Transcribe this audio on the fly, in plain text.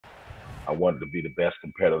I wanted to be the best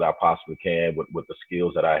competitor that I possibly can with the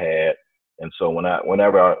skills that I had. And so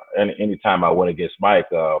anytime I went against Mike,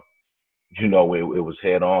 it was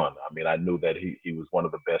head on. I mean, I knew that he was one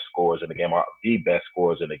of the best scorers in the game, the best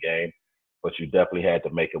scorers in the game, but you definitely had to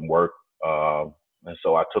make him work. And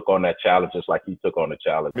so I took on that challenge just like he took on the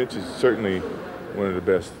challenge. Mitch is certainly one of the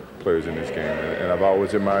best players in this game, and I've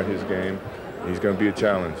always admired his game. He's going to be a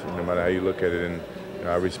challenge, no matter how you look at it, and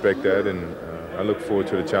I respect that, and I look forward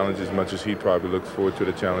to the challenge as much as he probably looks forward to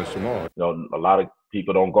the challenge tomorrow. A lot of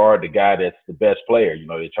people don't guard the guy that's the best player.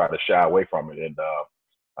 They try to shy away from it, and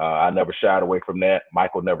I never shied away from that.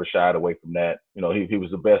 Michael never shied away from that. He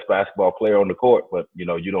was the best basketball player on the court, but you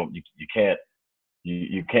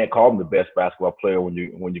can't call him the best basketball player when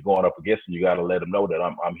you're going up against him. You got to let him know that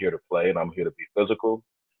I'm here to play and I'm here to be physical.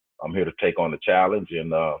 I'm here to take on the challenge,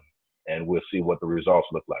 and we'll see what the results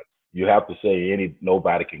look like. You have to say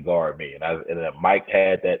nobody can guard me, and Mike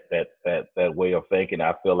had that way of thinking.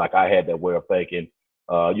 I feel like I had that way of thinking.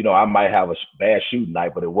 I might have a bad shooting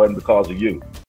night, but it wasn't because of you.